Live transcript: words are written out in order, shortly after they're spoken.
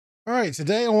All right,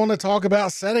 today I want to talk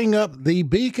about setting up the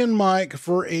Beacn Mic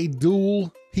for a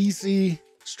dual PC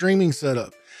streaming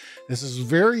setup. This is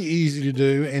very easy to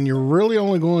do, and you're really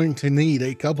only going to need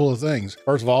a couple of things.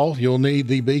 First of all, you'll need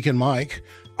the Beacn Mic.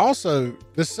 Also,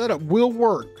 this setup will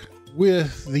work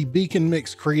with the Beacn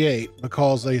Mix Create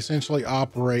because they essentially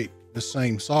operate the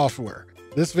same software.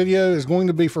 This video is going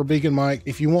to be for Beacn Mic.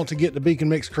 If you want to get the Beacn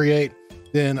Mix Create,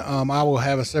 then I will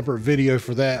have a separate video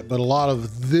for that. But a lot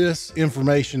of this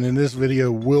information in this video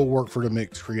will work for the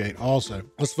Mix Create also.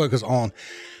 Let's focus on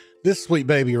this sweet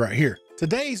baby right here.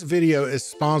 Today's video is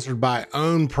sponsored by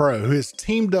Own Pro, who has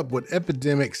teamed up with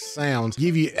Epidemic Sounds to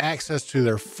give you access to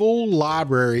their full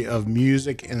library of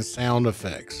music and sound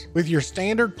effects. With your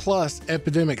Standard Plus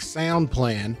Epidemic Sound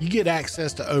plan, you get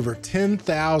access to over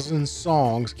 10,000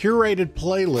 songs, curated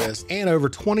playlists, and over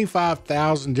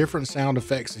 25,000 different sound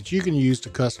effects that you can use to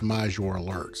customize your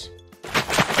alerts.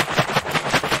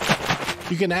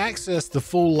 You can access the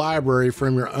full library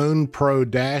from your Own Pro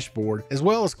dashboard, as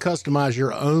well as customize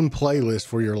your own playlist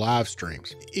for your live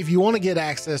streams. If you want to get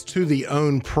access to the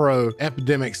Own Pro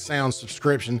Epidemic Sound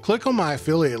subscription, click on my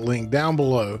affiliate link down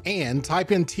below and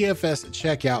type in TFS at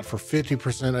checkout for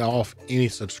 50% off any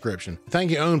subscription.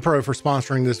 Thank you, Own Pro, for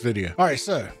sponsoring this video. All right,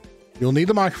 so you'll need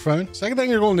the microphone. Second thing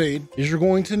you're going to need is you're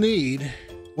going to need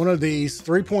one of these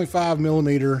 3.5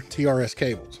 millimeter TRS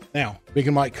cables. Now,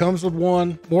 Beacn Mic comes with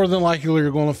one. More than likely, you're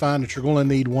going to find that you're going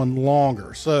to need one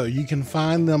longer. So you can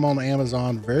find them on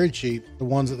Amazon very cheap. The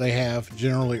ones that they have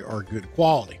generally are good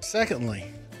quality. Secondly,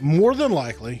 more than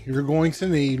likely, you're going to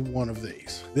need one of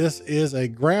these. This is a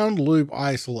ground loop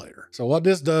isolator. So what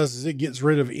this does is it gets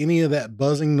rid of any of that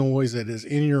buzzing noise that is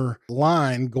in your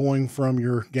line going from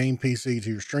your game PC to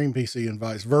your stream PC and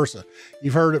vice versa.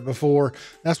 You've heard it before.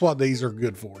 That's what these are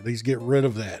good for. These get rid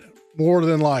of that. More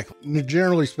than likely.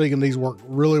 Generally speaking, these work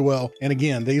really well. And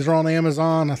again, these are on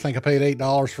Amazon. I think I paid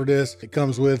 $8 for this. It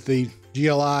comes with the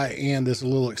GLI and this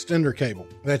little extender cable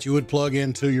that you would plug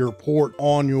into your port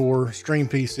on your stream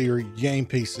PC or game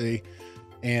PC.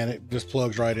 And it just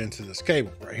plugs right into this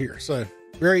cable right here. So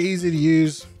very easy to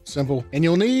use, simple. And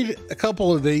you'll need a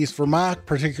couple of these for my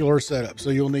particular setup. So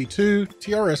you'll need 2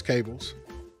 TRS cables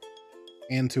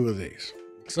and 2 of these.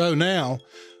 So now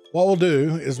what we'll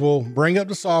do is we'll bring up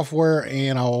the software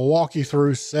and I'll walk you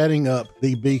through setting up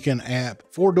the Beacn app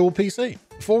for dual PC.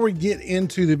 Before we get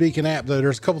into the Beacn app though,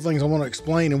 there's a couple things I want to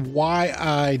explain and why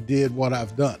I did what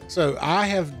I've done. So I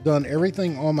have done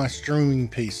everything on my streaming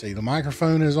PC. The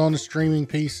microphone is on the streaming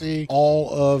PC. All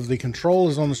of the control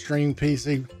is on the streaming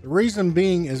PC. The reason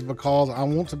being is because I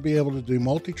want to be able to do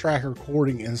multi-track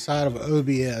recording inside of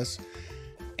OBS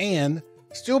and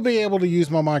still be able to use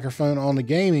my microphone on the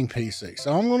gaming PC.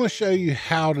 So I'm going to show you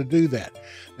how to do that.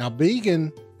 Now,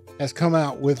 Beacn has come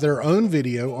out with their own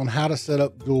video on how to set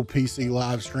up dual PC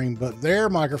live stream, but their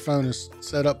microphone is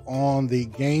set up on the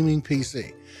gaming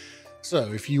PC.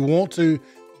 So if you want to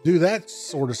do that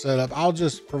sort of setup, I'll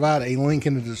just provide a link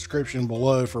in the description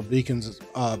below for Beacn's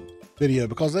video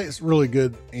because it's really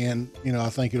good, and I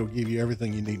think it'll give you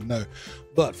everything you need to know.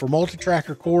 But for multi-track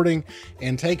recording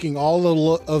and taking all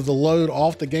of the load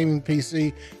off the gaming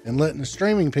PC and letting the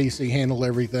streaming PC handle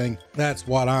everything, that's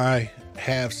what I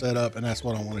have set up, and that's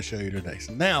what I want to show you today.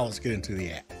 So now let's get into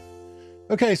the app.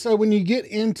 Okay, so when you get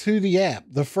into the app,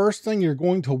 the first thing you're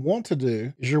going to want to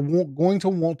do is you're going to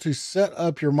want to set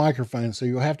up your microphone. So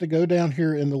you'll have to go down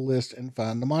here in the list and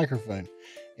find the microphone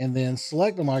and then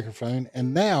select the microphone.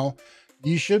 And now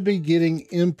you should be getting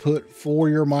input for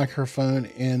your microphone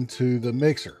into the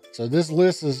mixer. So this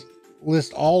lists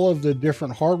all of the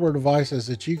different hardware devices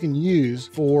that you can use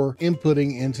for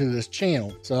inputting into this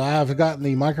channel. So I've gotten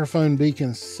the microphone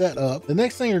Beacn set up. The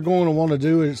next thing you're going to want to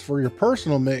do is for your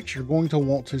personal mix, you're going to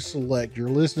want to select your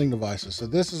listening devices. So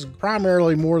this is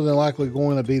primarily more than likely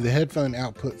going to be the headphone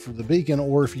output for the Beacn,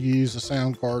 or if you use a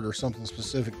sound card or something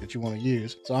specific that you want to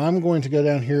use. So I'm going to go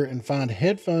down here and find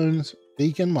headphones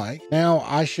Beacn Mic. Now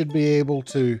I should be able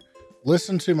to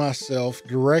listen to myself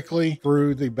directly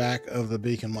through the back of the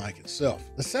Beacn Mic itself.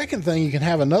 The second thing, you can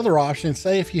have another option.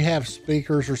 Say if you have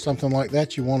speakers or something like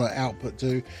that you want to output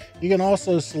to, you can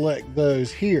also select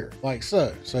those here like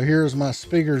so. So here's my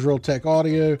speakers, Realtek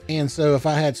Audio. And so if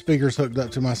I had speakers hooked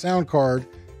up to my sound card,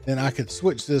 then I could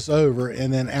switch this over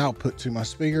and then output to my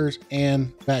speakers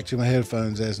and back to my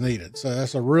headphones as needed. So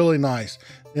that's a really nice,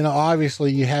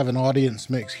 obviously you have an audience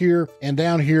mix here, and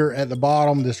down here at the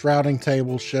bottom, this routing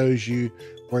table shows you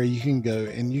where you can go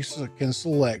and you can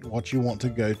select what you want to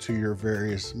go to your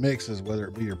various mixes, whether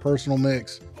it be your personal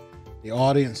mix, the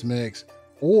audience mix,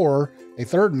 or a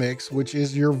third mix, which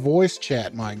is your voice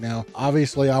chat mic. Now,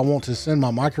 obviously I want to send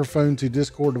my microphone to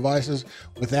Discord devices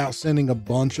without sending a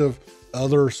bunch of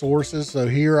other sources. So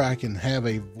here I can have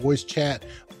a voice chat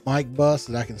mic bus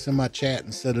that I can send my chat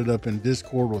and set it up in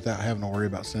Discord without having to worry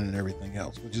about sending everything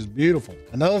else, which is beautiful.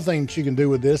 Another thing that you can do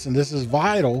with this, and this is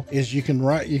vital, is you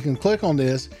can click on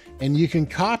this and you can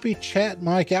copy chat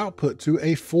mic output to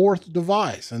a fourth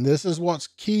device. And this is what's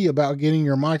key about getting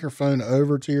your microphone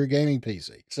over to your gaming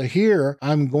PC. So here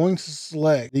I'm going to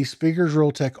select the Speakers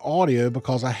Realtek Audio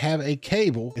because I have a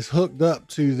cable. It's hooked up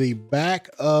to the back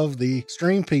of the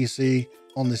Stream PC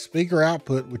on the speaker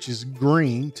output, which is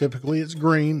green. Typically it's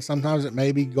green. Sometimes it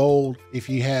may be gold if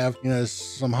you have,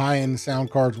 some high-end sound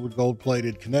cards with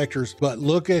gold-plated connectors. But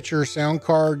look at your sound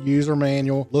card user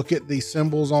manual. Look at the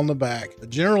symbols on the back.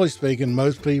 Generally speaking,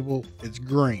 most people, it's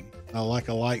green. Like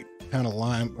a light kind of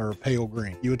lime or pale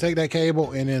green. You would take that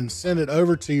cable and then send it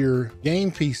over to your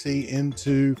game PC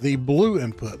into the blue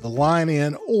input, the line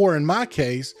in, or in my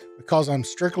case, because I'm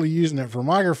strictly using it for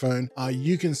microphone,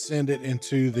 you can send it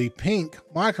into the pink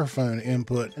microphone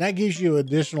input. And that gives you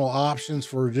additional options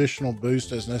for additional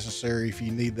boost as necessary if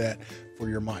you need that for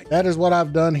your mic. That is what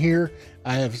I've done here.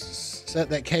 I have set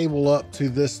that cable up to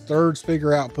this third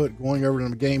speaker output going over to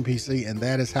the game PC, and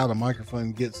that is how the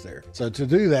microphone gets there. So to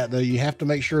do that though, you have to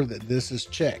make sure that this is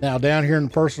checked. Now down here in the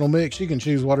personal mix, you can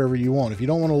choose whatever you want. If you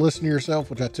don't want to listen to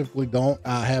yourself, which I typically don't,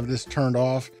 I have this turned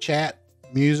off. Chat,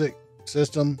 music,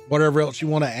 system, whatever else you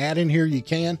want to add in here, you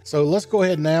can. So let's go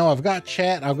ahead now. I've got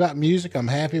chat, I've got music, I'm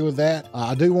happy with that.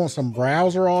 I do want some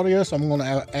browser audio, so I'm going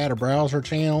to add a browser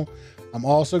channel. I'm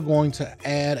also going to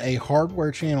add a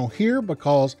hardware channel here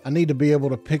because I need to be able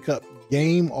to pick up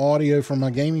game audio from my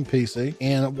gaming PC.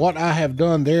 And what I have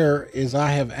done there is I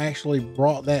have actually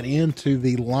brought that into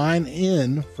the line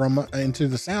in into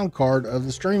the sound card of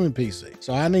the streaming PC.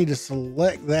 So I need to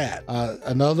select that. I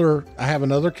have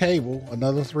another cable,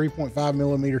 another 3.5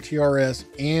 millimeter TRS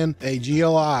and a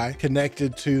GLI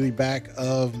connected to the back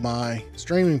of my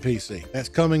streaming PC. That's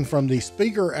coming from the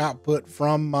speaker output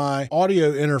from my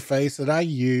audio interface that I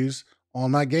use on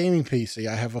my gaming PC.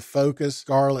 I have a Focus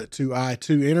Scarlett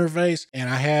 2i2 interface, and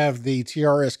I have the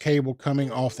TRS cable coming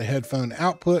off the headphone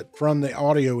output from the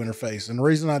audio interface. And the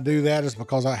reason I do that is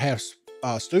because I have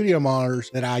studio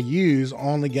monitors that I use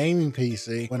on the gaming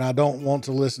PC when I don't want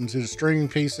to listen to the streaming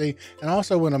PC, and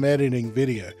also when I'm editing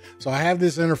video. So I have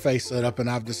this interface set up, and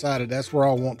I've decided that's where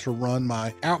I want to run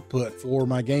my output for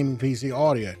my gaming PC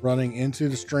audio, running into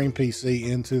the stream PC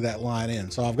into that line in.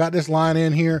 So I've got this line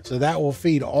in here, so that will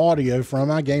feed audio from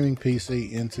my gaming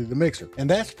PC into the mixer. And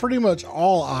that's pretty much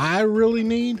all I really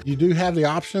need. You do have the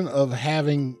option of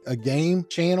having a game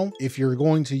channel if you're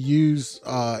going to use,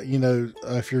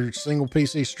 if you're single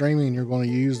PC streaming and you're going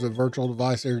to use the virtual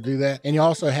device there to do that. And you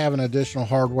also have an additional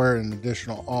hardware and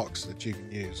additional aux that you can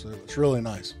use. So it's really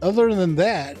nice. Other than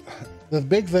that, the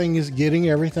big thing is getting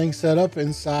everything set up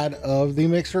inside of the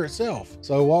mixer itself.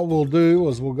 So what we'll do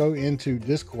is we'll go into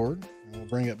Discord. We'll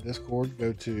bring up Discord,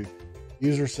 go to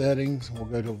user settings. We'll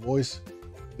go to voice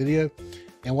video.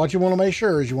 And what you want to make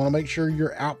sure is you want to make sure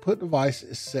your output device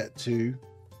is set to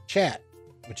chat,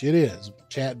 which it is.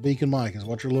 Chat Beacn Mic is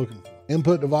what you're looking for.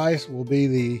 Input device will be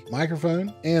the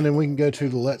microphone, and then we can go to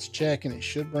the let's check, and it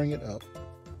should bring it up.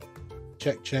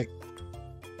 Check, check,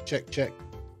 check, check.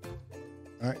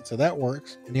 All right, so that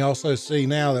works. And you also see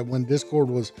now that when Discord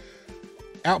was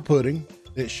outputting,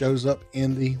 it shows up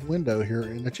in the window here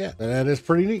in the chat. That is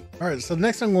pretty neat. All right, so the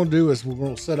next thing I'm going to do is we're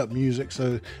going to set up music.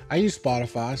 So I use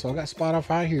Spotify, so I got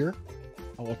Spotify here.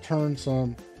 I will turn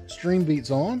some stream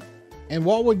beats on. And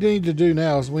what we need to do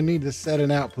now is we need to set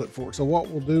an output for it. So what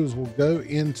we'll do is we'll go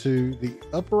into the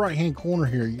upper right-hand corner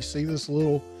here. You see this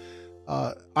little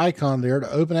icon there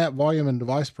to open app volume and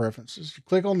device preferences. You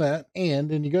click on that, and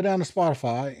then you go down to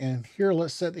Spotify, and here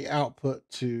let's set the output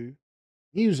to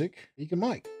music, Beacn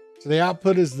Mic. So the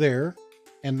output is there,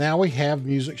 and now we have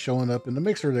music showing up in the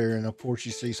mixer there. And of course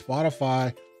you see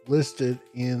Spotify listed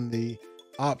in the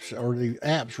option or the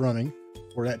apps running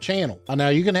for that channel. Now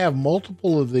you can have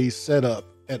multiple of these set up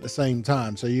at the same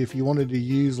time. So if you wanted to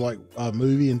use like a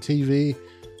movie and TV,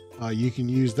 you can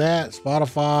use that.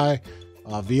 Spotify,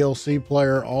 VLC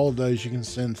player, all of those you can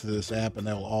send to this app, and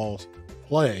they'll all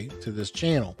play to this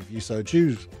channel if you so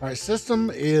choose. All right, system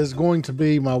is going to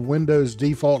be my Windows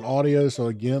default audio. So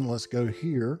again, let's go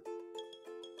here.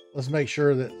 Let's make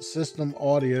sure that system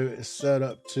audio is set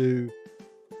up to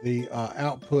the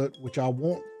output, which I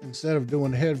want, instead of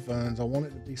doing headphones, I want it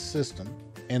to be system.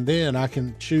 And then I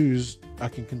can choose, I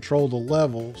can control the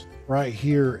levels right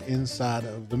here inside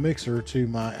of the mixer to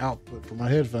my output for my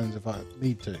headphones if I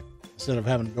need to. instead of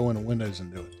having to go into Windows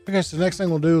and do it. Okay, so the next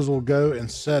thing we'll do is we'll go and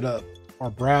set up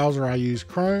our browser. I use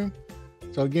Chrome.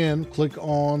 So again, click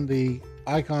on the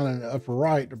icon in the upper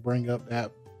right to bring up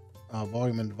that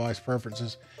volume and device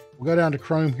preferences. We'll go down to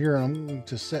Chrome here, and I'm going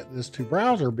to set this to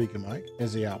browser Beacn Mic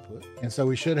as the output. And so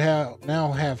we should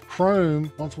now have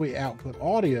Chrome once we output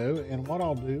audio. And what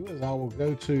I'll do is I will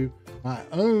go to my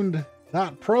owned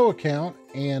 .pro account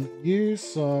and use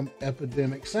some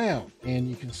Epidemic sound. And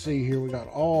you can see here we got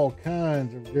all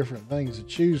kinds of different things to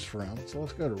choose from. So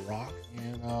let's go to rock,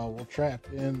 and we'll trap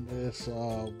in this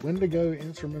Wendigo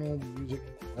instrumental music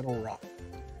metal rock.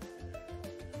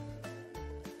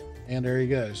 And there you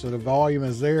go. So the volume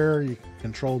is there. You can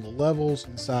control the levels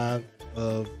inside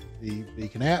of the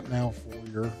Beacn app now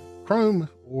for your Chrome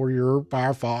or your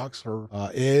Firefox or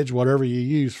Edge, whatever you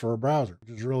use for a browser,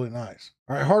 which is really nice.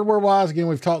 All right, hardware wise, again,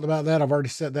 we've talked about that. I've already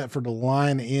set that for the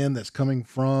line in that's coming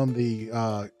from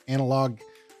the analog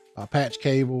patch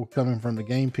cable coming from the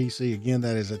game PC. Again,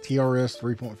 that is a TRS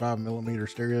 3.5 millimeter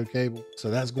stereo cable.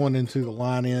 So that's going into the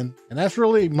line in. And that's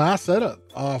really my setup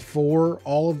for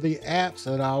all of the apps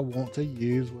that I want to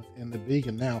use within the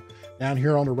Beacn. Now, down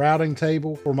here on the routing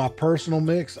table for my personal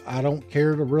mix, I don't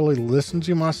care to really listen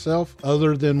to myself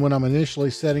other than when I'm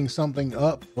initially setting something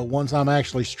up. But once I'm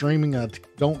actually streaming, I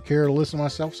don't care to listen to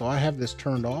myself. So I have this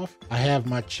turned off. I have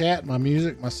my chat, my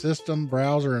music, my system,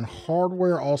 browser, and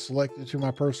hardware all selected to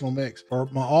my personal mix. For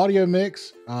my audio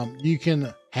mix, you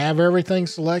can have everything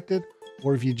selected,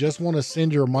 or if you just want to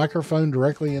send your microphone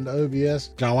directly into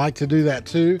OBS, which I like to do that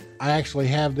too, I actually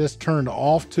have this turned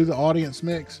off to the audience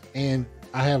mix, and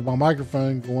I have my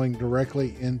microphone going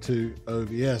directly into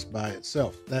OBS by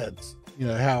itself. That's, you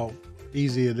know, how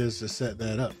easy it is to set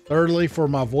that up. Thirdly, for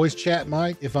my voice chat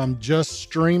mic, if I'm just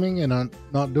streaming and I'm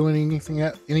not doing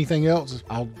anything else,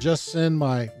 I'll just send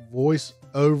my voice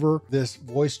over this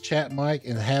voice chat mic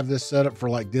and have this set up for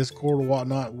like Discord or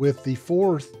whatnot, with the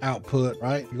fourth output,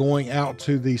 right, going out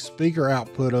to the speaker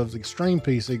output of the stream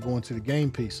PC going to the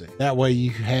game PC. That way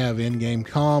you have in-game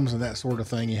comms and that sort of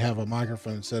thing. You have a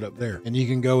microphone set up there, and you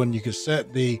can go and you can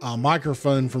set the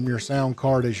microphone from your sound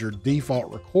card as your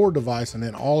default record device, and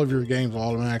then all of your games will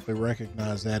automatically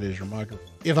recognize that as your microphone.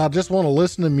 If I just want to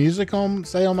listen to music on,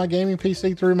 say, on my gaming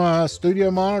PC through my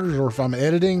studio monitors, or if I'm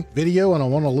editing video and I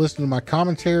want to listen to my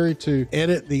commentary to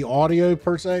edit the audio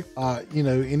per se, you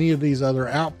know, any of these other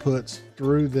outputs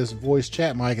through this voice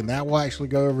chat mic, and that will actually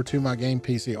go over to my game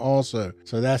PC also.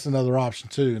 So that's another option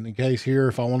too. In the case here,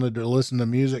 if I wanted to listen to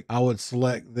music, I would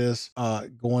select this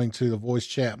going to the voice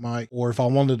chat mic, or if I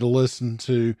wanted to listen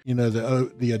to, you know,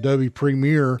 the Adobe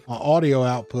Premiere audio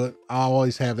output, I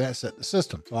always have that set to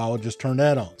system. So I would just turn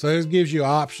that on. So this gives you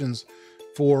options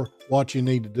for what you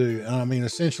need to do. And I mean,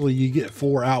 essentially you get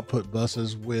 4 output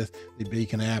buses with the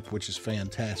Beacn app, which is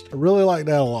fantastic. I really like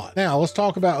that a lot. Now let's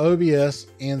talk about OBS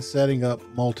and setting up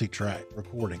multi-track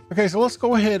recording. Okay, so let's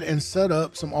go ahead and set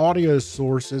up some audio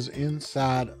sources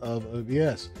inside of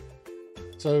OBS.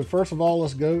 So first of all,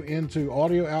 let's go into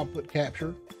audio output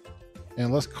capture,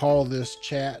 and let's call this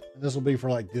chat. This will be for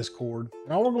like Discord.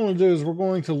 And all we're going to do is we're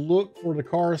going to look for the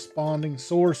corresponding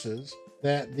sources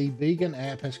that the Beacn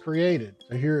app has created.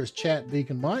 So here is chat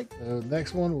Beacn Mic. The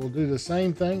next one, we'll do the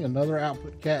same thing, another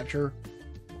output capture.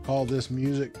 We'll call this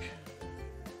music.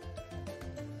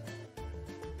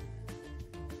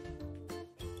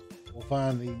 We'll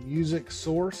find the music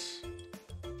source.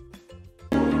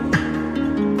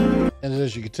 And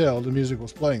as you can tell, the music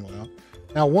was playing loud.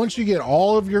 Now, once you get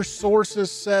all of your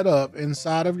sources set up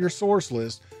inside of your source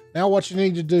list, now what you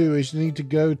need to do is you need to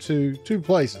go to 2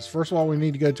 places. First of all, we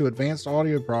need to go to Advanced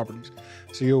Audio Properties.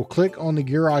 So you'll click on the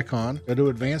gear icon, go to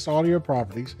Advanced Audio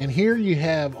Properties, and here you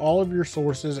have all of your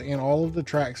sources and all of the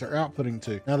tracks they're outputting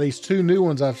to. Now these 2 new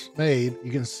ones I've made,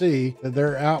 you can see that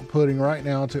they're outputting right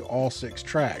now to all 6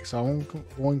 tracks. So I'm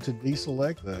going to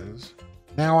deselect those.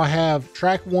 Now I have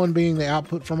track 1 being the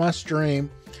output for my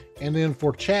stream, and then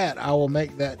for chat, I will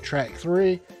make that track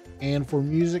 3, and for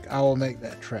music, I will make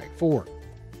that track 4.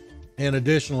 And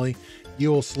additionally,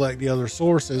 you'll select the other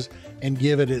sources and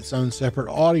give it its own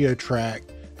separate audio track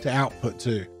to output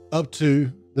to, up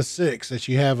to the 6 that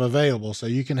you have available. So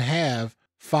you can have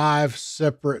 5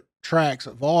 separate tracks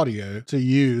of audio to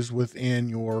use within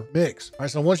your mix. All right,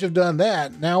 so once you've done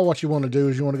that, now what you want to do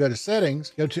is you want to go to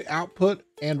settings, go to output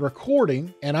and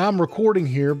recording. And I'm recording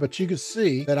here, but you can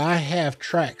see that I have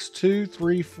tracks 2,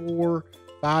 3, 4,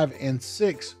 5, and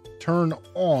 6 turned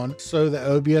on so that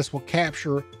OBS will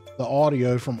capture the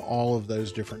audio from all of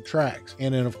those different tracks.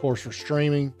 And then of course for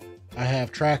streaming, I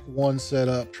have track 1 set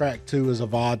up. Track 2 is a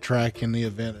VOD track in the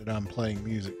event that I'm playing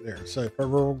music there. So for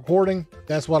recording,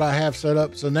 that's what I have set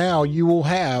up. So now you will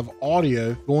have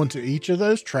audio going to each of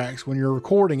those tracks when you're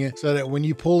recording it, so that when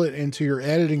you pull it into your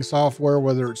editing software,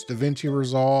 whether it's DaVinci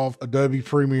Resolve, Adobe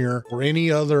Premiere, or any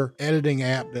other editing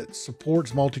app that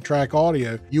supports multi-track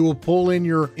audio, you will pull in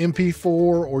your MP4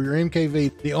 or your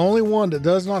MKV. The only one that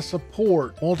does not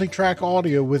support multi-track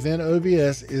audio within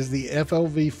OBS is the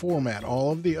FLV format.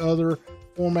 All of the other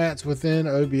formats within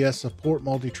OBS support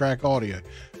multi-track audio.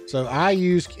 So I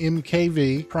use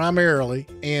MKV primarily,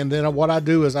 and then what I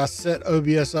do is I set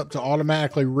OBS up to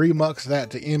automatically remux that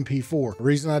to MP4. The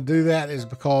reason I do that is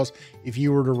because if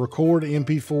you were to record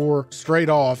MP4 straight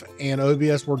off and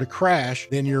OBS were to crash,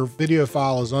 then your video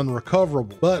file is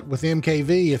unrecoverable. But with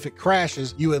MKV, if it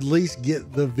crashes, you at least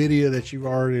get the video that you've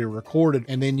already recorded,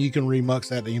 and then you can remux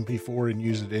that to MP4 and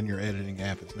use it in your editing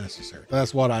app if necessary. So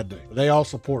that's what I do. They all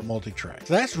support multi-track.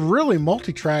 So that's really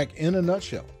multi-track in a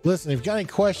nutshell. Listen, if you got any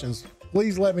questions,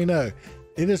 please let me know.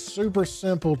 It is super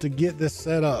simple to get this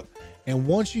set up. And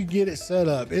once you get it set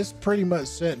up, it's pretty much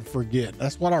set and forget.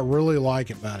 That's what I really like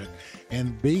about it.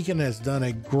 And Beacn has done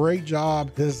a great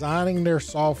job designing their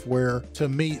software to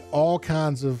meet all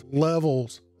kinds of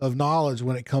levels of knowledge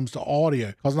when it comes to audio,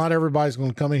 because not everybody's going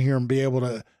to come in here and be able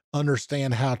to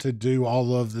understand how to do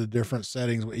all of the different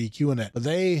settings with EQ and that, but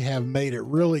they have made it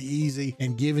really easy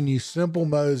and given you simple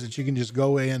modes that you can just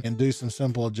go in and do some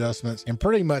simple adjustments and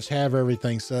pretty much have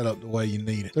everything set up the way you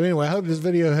need it. So anyway, I hope this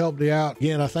video helped you out.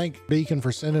 Again, I thank Beacn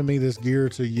for sending me this gear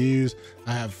to use.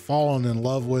 I have fallen in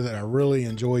love with it. I really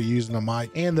enjoy using the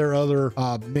mic and their other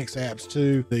mix apps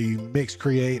too, the Mix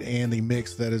Create and the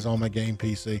Mix that is on my game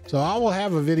PC. So I will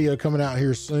have a video coming out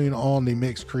here soon on the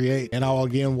Mix Create, and I'll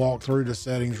again walk through the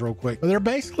settings real quick. But they're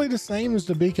basically the same as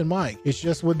the Beacn Mic. It's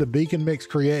just with the Beacn Mix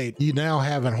Create, you now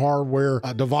have a hardware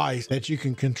device that you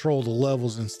can control the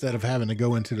levels instead of having to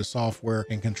go into the software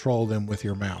and control them with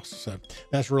your mouse. So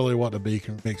that's really what the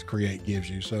Beacn Mix Create gives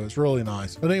you. So it's really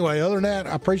nice. But anyway, other than that,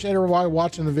 I appreciate everybody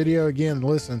watching the video. Again,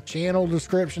 listen, channel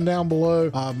description down below.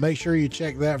 Make sure you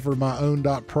check that for my own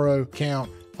 .pro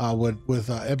account. With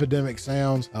Epidemic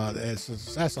Sounds.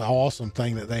 That's an awesome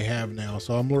thing that they have now.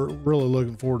 So I'm really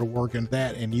looking forward to working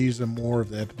that and using more of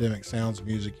the Epidemic Sounds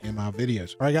music in my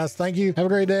videos. All right, guys, thank you. Have a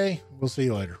great day. We'll see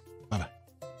you later.